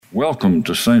Welcome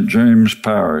to St. James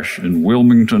Parish in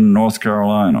Wilmington, North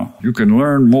Carolina. You can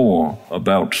learn more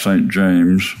about St.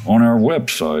 James on our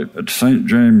website at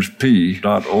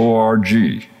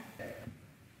stjamesp.org.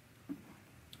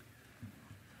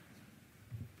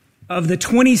 Of the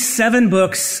 27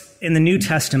 books in the New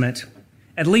Testament,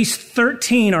 at least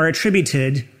 13 are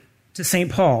attributed to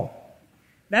St. Paul.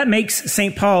 That makes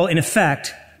St. Paul, in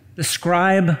effect, the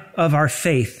scribe of our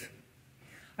faith.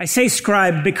 I say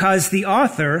scribe because the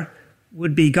author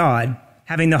would be God,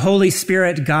 having the Holy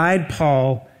Spirit guide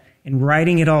Paul in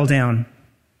writing it all down.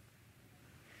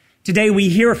 Today we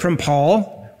hear from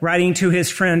Paul, writing to his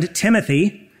friend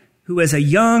Timothy, who is a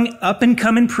young,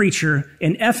 up-and-coming preacher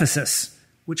in Ephesus,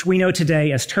 which we know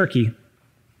today as Turkey.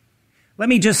 Let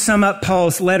me just sum up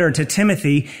Paul's letter to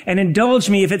Timothy, and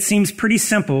indulge me if it seems pretty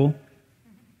simple.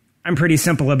 I'm pretty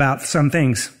simple about some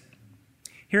things.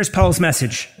 Here's Paul's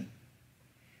message.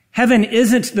 Heaven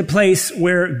isn't the place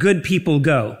where good people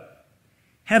go.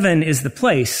 Heaven is the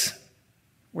place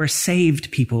where saved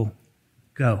people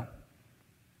go.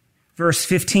 Verse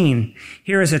 15,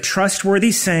 here is a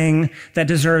trustworthy saying that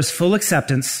deserves full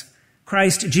acceptance.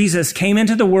 Christ Jesus came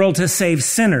into the world to save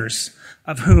sinners,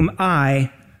 of whom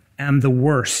I am the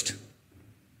worst.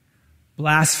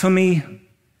 Blasphemy,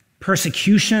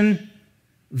 persecution,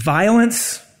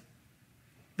 violence,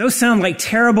 those sound like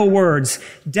terrible words,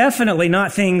 definitely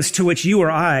not things to which you or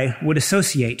I would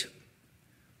associate.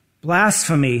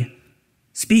 Blasphemy,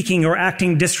 speaking or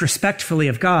acting disrespectfully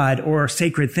of God or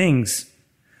sacred things.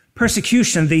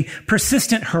 Persecution, the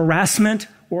persistent harassment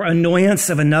or annoyance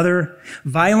of another.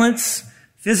 Violence,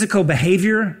 physical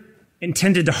behavior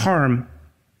intended to harm.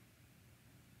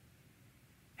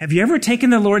 Have you ever taken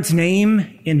the Lord's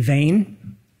name in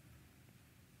vain?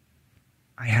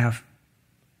 I have.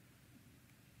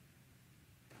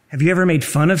 Have you ever made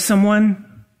fun of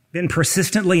someone? Been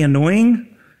persistently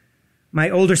annoying? My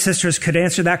older sisters could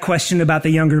answer that question about the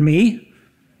younger me.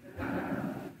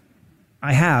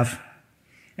 I have.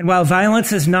 And while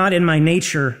violence is not in my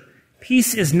nature,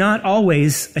 peace is not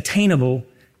always attainable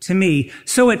to me.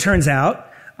 So it turns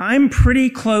out, I'm pretty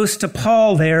close to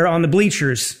Paul there on the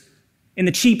bleachers, in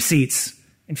the cheap seats.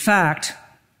 In fact,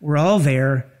 we're all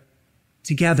there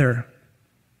together.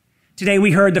 Today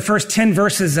we heard the first 10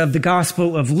 verses of the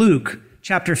Gospel of Luke,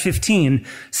 chapter 15.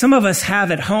 Some of us have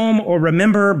at home or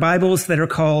remember Bibles that are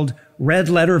called red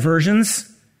letter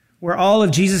versions, where all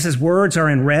of Jesus' words are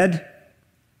in red.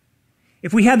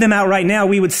 If we had them out right now,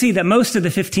 we would see that most of the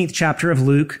 15th chapter of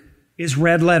Luke is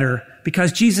red letter,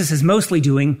 because Jesus is mostly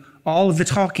doing all of the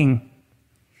talking.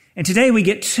 And today we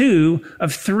get 2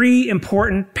 of 3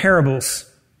 important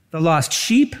parables, the lost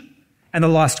sheep and the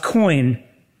lost coin.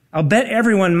 I'll bet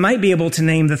everyone might be able to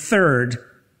name the third,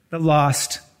 the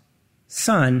lost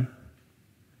son,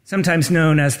 sometimes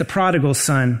known as the prodigal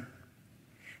son.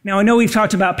 Now, I know we've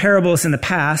talked about parables in the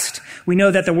past. We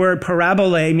know that the word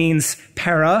parabole means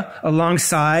para,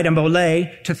 alongside, and bole,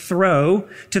 to throw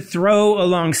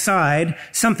alongside,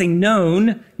 something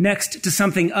known next to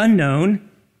something unknown.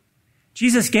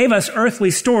 Jesus gave us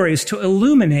earthly stories to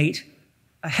illuminate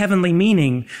a heavenly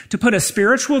meaning, to put a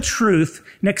spiritual truth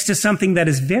next to something that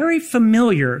is very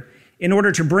familiar in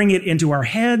order to bring it into our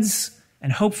heads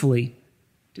and hopefully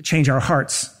to change our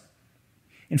hearts.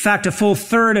 In fact, a full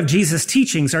third of Jesus'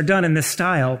 teachings are done in this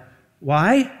style.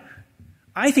 Why?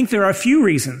 I think there are a few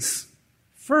reasons.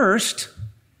 First,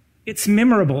 it's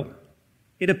memorable.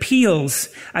 It appeals.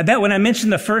 I bet when I mention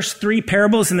the first 3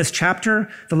 parables in this chapter,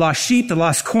 the lost sheep, the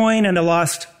lost coin, and the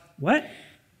lost, what?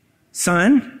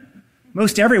 Son,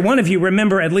 most every one of you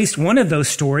remember at least one of those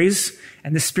stories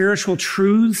and the spiritual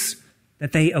truths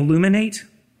that they illuminate.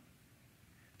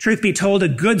 Truth be told, a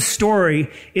good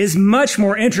story is much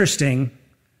more interesting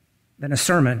than a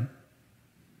sermon.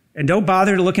 And don't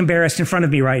bother to look embarrassed in front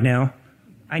of me right now.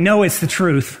 I know it's the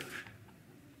truth.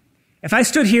 If I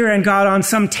stood here and got on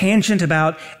some tangent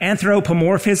about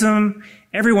anthropomorphism,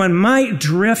 everyone might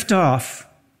drift off.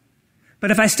 But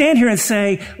if I stand here and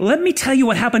say, let me tell you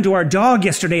what happened to our dog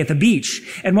yesterday at the beach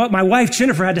and what my wife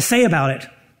Jennifer had to say about it,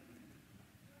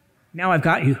 now I've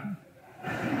got you.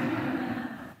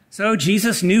 So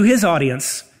Jesus knew his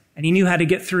audience, and he knew how to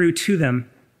get through to them.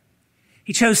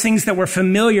 He chose things that were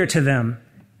familiar to them,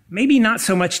 maybe not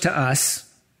so much to us.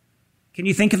 Can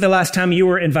you think of the last time you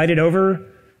were invited over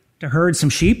to herd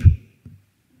some sheep?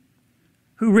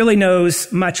 Who really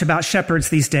knows much about shepherds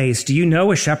these days? Do you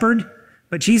know a shepherd?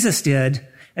 But Jesus did,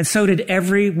 and so did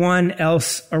everyone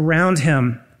else around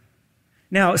him.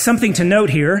 Now, something to note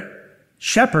here,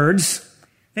 shepherds,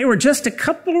 they were just a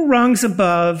couple rungs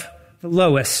above the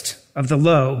lowest of the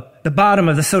low, the bottom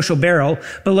of the social barrel.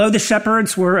 Below the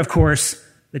shepherds were, of course,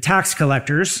 The tax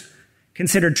collectors,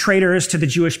 considered traitors to the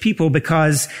Jewish people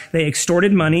because they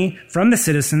extorted money from the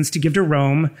citizens to give to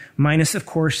Rome, minus, of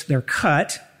course, their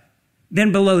cut.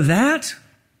 Then below that,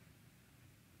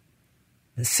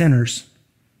 the sinners.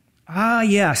 Ah,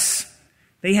 yes,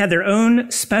 they had their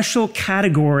own special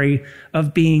category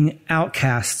of being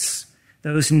outcasts,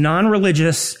 those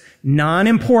non-religious,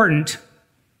 non-important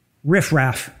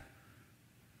riffraff.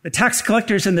 The tax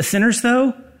collectors and the sinners,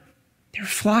 though, they're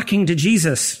flocking to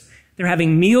Jesus. They're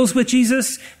having meals with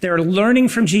Jesus, they're learning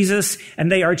from Jesus,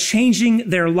 and they are changing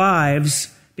their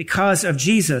lives because of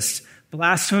Jesus.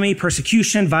 Blasphemy,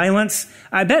 persecution, violence.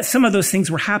 I bet some of those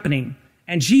things were happening.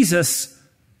 And Jesus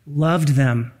loved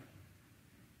them.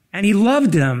 And he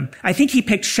loved them. I think he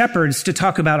picked shepherds to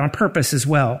talk about on purpose as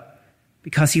well,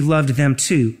 because he loved them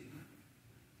too.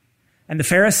 And the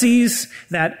Pharisees,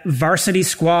 that varsity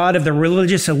squad of the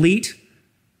religious elite,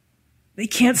 they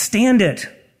can't stand it.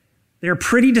 They're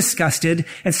pretty disgusted,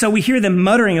 and so we hear them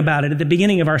muttering about it at the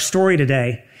beginning of our story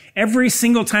today. Every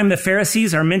single time the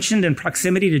Pharisees are mentioned in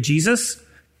proximity to Jesus,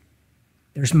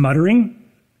 there's muttering,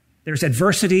 there's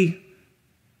adversity,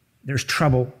 there's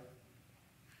trouble.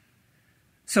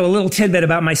 So a little tidbit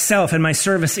about myself and my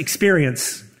service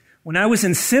experience. When I was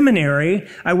in seminary,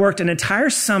 I worked an entire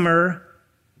summer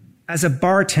as a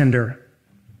bartender.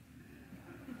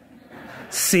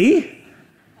 See?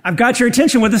 I've got your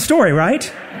attention with the story,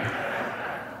 right?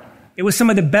 It was some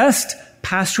of the best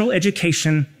pastoral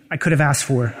education I could have asked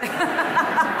for.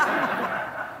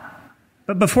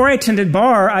 But before I attended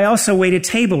bar, I also waited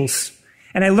tables.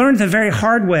 And I learned the very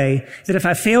hard way that if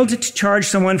I failed to charge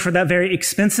someone for that very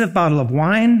expensive bottle of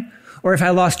wine, or if I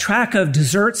lost track of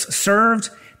desserts served,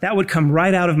 that would come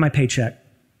right out of my paycheck.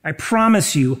 I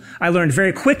promise you, I learned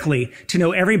very quickly to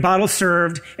know every bottle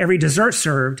served, every dessert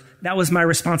served. That was my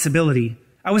responsibility.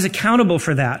 I was accountable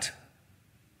for that.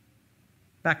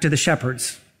 Back to the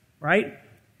shepherds, right?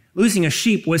 Losing a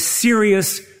sheep was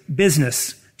serious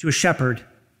business to a shepherd.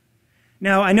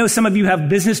 Now, I know some of you have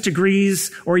business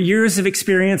degrees or years of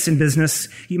experience in business.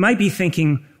 You might be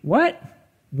thinking, what?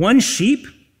 One sheep?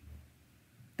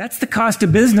 That's the cost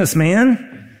of business,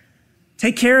 man.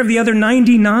 Take care of the other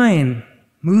 99.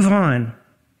 Move on.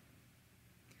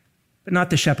 But not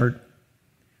the shepherd.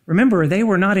 Remember, they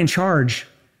were not in charge.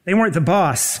 They weren't the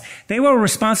boss. They were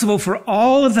responsible for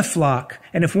all of the flock.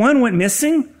 And if one went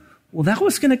missing, well, that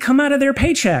was going to come out of their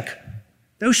paycheck.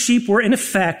 Those sheep were, in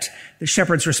effect, the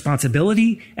shepherd's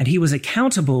responsibility, and he was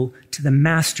accountable to the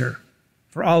master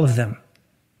for all of them.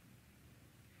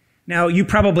 Now, you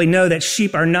probably know that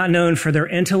sheep are not known for their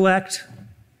intellect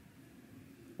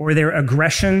or their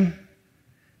aggression.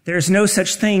 There's no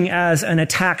such thing as an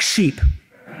attack sheep.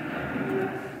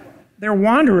 They're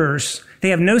wanderers. They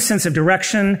have no sense of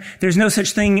direction. There's no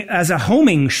such thing as a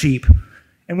homing sheep.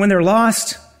 And when they're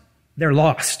lost, they're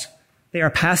lost. They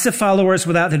are passive followers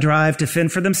without the drive to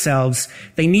fend for themselves.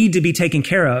 They need to be taken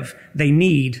care of. They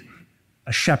need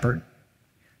a shepherd.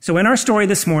 So in our story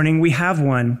this morning, we have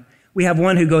one. We have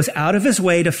one who goes out of his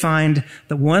way to find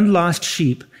the one lost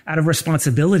sheep out of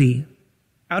responsibility,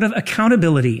 out of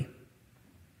accountability.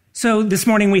 So this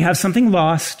morning we have something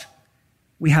lost,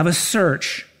 we have a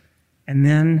search, and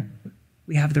then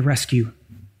we have the rescue.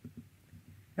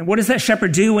 And what does that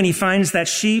shepherd do when he finds that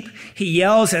sheep? He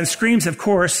yells and screams, of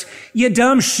course, "You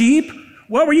dumb sheep!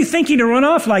 What were you thinking to run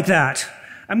off like that?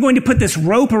 I'm going to put this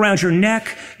rope around your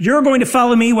neck. You're going to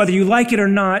follow me whether you like it or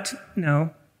not."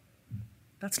 No,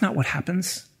 that's not what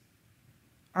happens.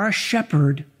 Our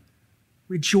shepherd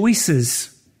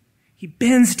rejoices. He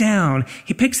bends down.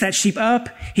 He picks that sheep up.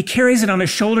 He carries it on his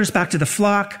shoulders back to the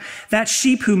flock. That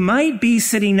sheep who might be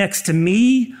sitting next to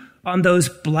me on those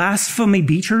blasphemy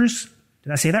bleachers.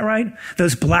 Did I say that right?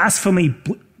 Those blasphemy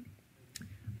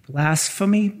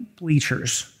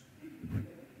bleachers.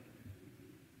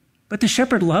 But the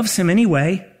shepherd loves him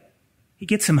anyway. He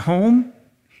gets him home.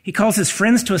 He calls his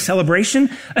friends to a celebration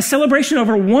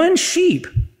over one sheep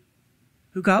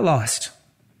who got lost.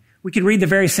 We could read the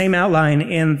very same outline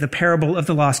in the parable of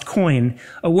the lost coin.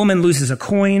 A woman loses a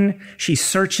coin. She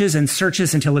searches and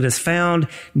searches until it is found,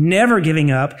 never giving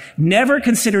up, never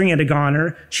considering it a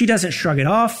goner. She doesn't shrug it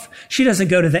off. She doesn't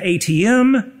go to the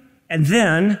ATM. And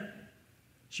then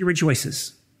she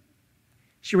rejoices.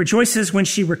 She rejoices when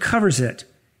she recovers it.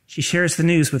 She shares the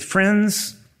news with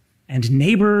friends and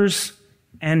neighbors,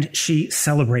 and she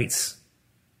celebrates.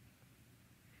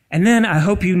 And then I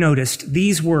hope you noticed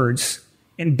these words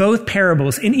in both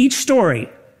parables, in each story: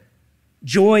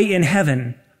 joy in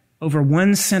heaven over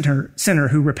one sinner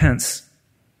who repents.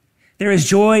 There is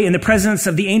joy in the presence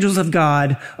of the angels of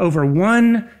God over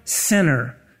one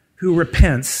sinner who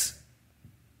repents.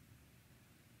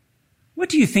 What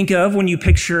do you think of when you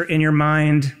picture in your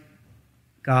mind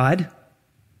God?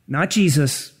 Not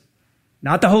Jesus,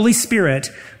 not the Holy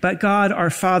Spirit, but God our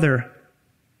Father.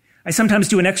 I sometimes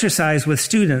do an exercise with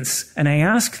students, and I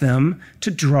ask them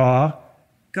to draw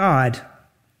God.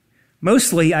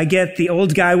 Mostly, I get the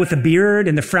old guy with the beard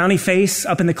and the frowny face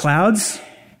up in the clouds.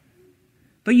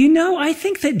 But I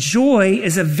think that joy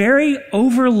is a very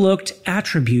overlooked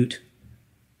attribute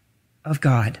of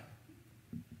God.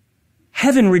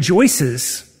 Heaven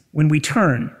rejoices when we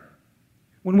turn,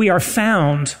 when we are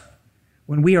found,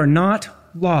 when we are not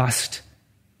lost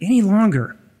any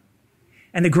longer.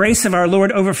 And the grace of our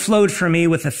Lord overflowed for me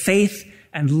with the faith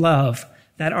and love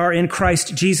that are in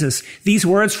Christ Jesus. These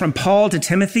words from Paul to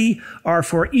Timothy are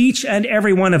for each and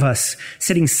every one of us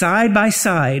sitting side by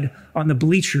side on the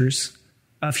bleachers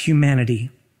of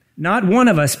humanity. Not one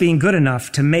of us being good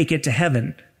enough to make it to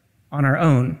heaven on our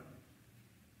own,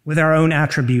 with our own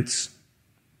attributes.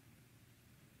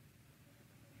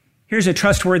 Here's a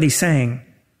trustworthy saying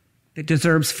that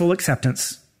deserves full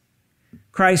acceptance.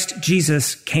 Christ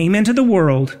Jesus came into the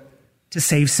world to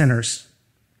save sinners,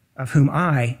 of whom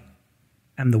I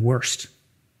am the worst.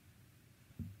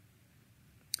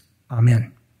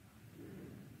 Amen.